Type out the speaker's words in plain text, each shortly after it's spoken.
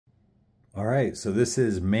All right, so this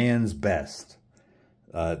is Man's Best.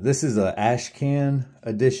 This is a Ashcan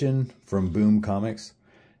edition from Boom Comics.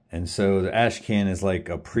 And so the Ashcan is like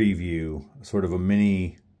a preview, sort of a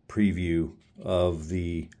mini preview of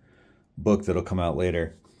the book that'll come out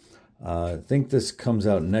later. I think this comes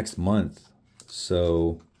out next month.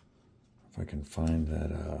 So if I can find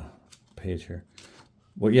that page here.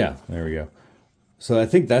 Well, yeah, there we go. So I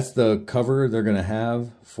think that's the cover they're going to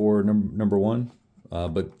have for number one.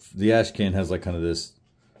 But the Ashcan has like kind of this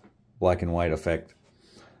black and white effect.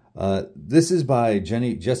 This is by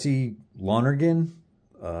Jesse Lonergan,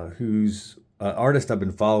 who's an artist I've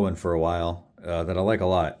been following for a while, that I like a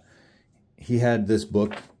lot. He had this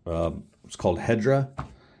book, it's called Hedra,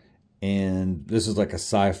 and this is like a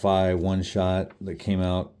sci-fi one-shot that came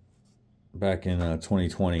out back in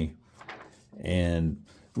 2020, and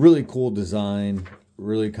really cool design,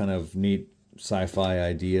 really kind of neat sci-fi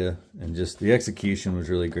idea, and just the execution was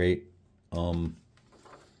really great.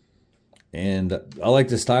 And I like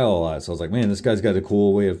the style a lot, so I was like, man, this guy's got a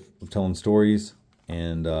cool way of telling stories.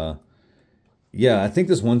 And yeah, I think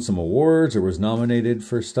this won some awards or was nominated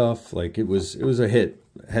for stuff. Like it was a hit.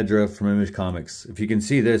 Hedra from Image Comics. If you can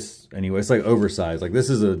see this, anyway, it's like oversized. Like this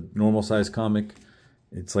is a normal size comic.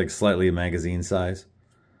 It's like slightly a magazine size.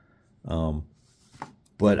 But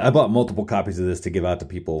I bought multiple copies of this to give out to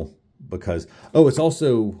people because, oh, it's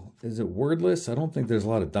also, is it wordless? I don't think there's a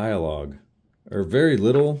lot of dialogue, or very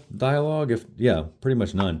little dialogue. Yeah, pretty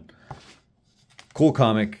much none. Cool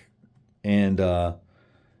comic. And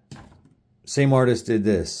same artist did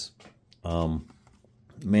this.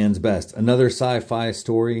 Man's Best, another sci-fi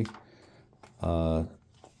story.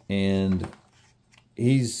 And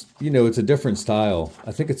he's, it's a different style.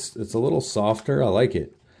 I think it's a little softer. I like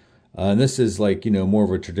it. And this is like, more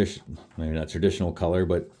of a tradition, maybe not traditional color,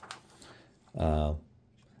 but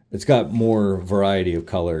it's got more variety of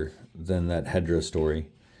color than that Hedra story.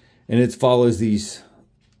 And it follows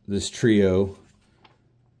this trio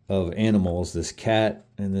of animals, this cat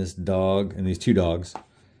and this dog and these two dogs.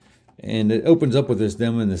 And it opens up with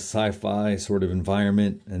them in this sci-fi sort of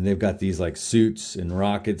environment, and they've got these like suits and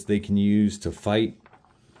rockets they can use to fight.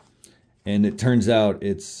 And it turns out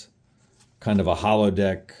it's kind of a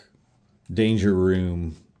holodeck danger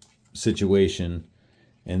room situation,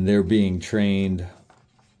 and they're being trained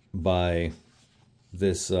by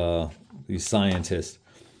these scientists.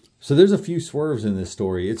 So there's a few swerves in this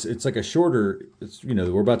story. It's like a shorter,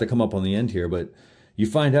 we're about to come up on the end here, but you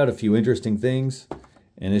find out a few interesting things,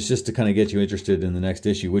 and it's just to kind of get you interested in the next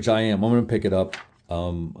issue, which I am. I'm going to pick it up.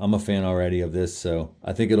 I'm a fan already of this, so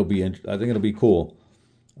I think it'll be cool.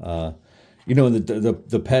 And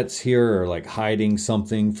the pets here are like hiding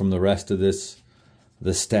something from the rest of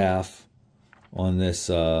the staff on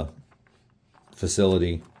this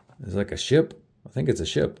facility. It's like a ship. I think it's a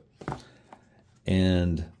ship.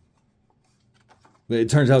 And it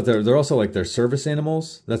turns out they're also like they're service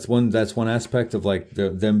animals. That's one aspect of like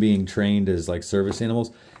them being trained as like service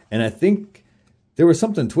animals. And I think there was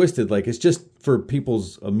something twisted, like it's just for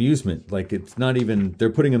people's amusement. Like it's not even,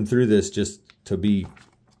 they're putting them through this just to be.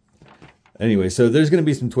 Anyway, so there's going to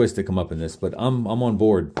be some twists that come up in this, but I'm on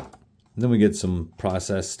board. And then we get some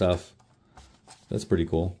process stuff. That's pretty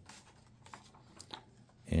cool.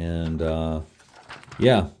 And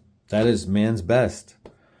yeah, that is Man's Best.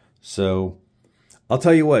 So I'll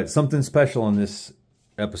tell you what, something special on this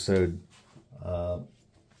episode.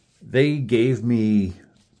 They gave me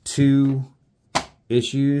 2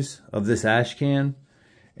 issues of this Ashcan.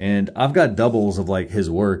 And I've got doubles of like his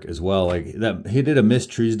work as well. Like that, he did a Miss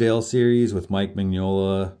Truesdale series with Mike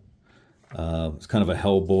Mignola. It's kind of a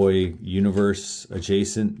Hellboy universe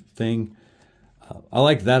adjacent thing. I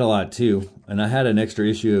like that a lot too. And I had an extra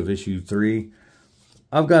issue of issue 3.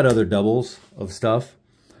 I've got other doubles of stuff.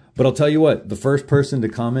 But I'll tell you what, the first person to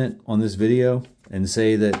comment on this video and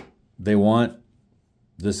say that they want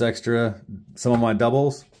this extra, some of my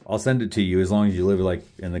doubles, I'll send it to you as long as you live like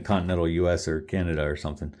in the continental US or Canada or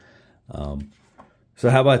something. So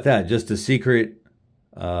how about that? Just a secret,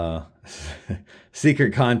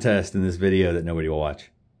 secret contest in this video that nobody will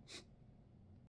watch.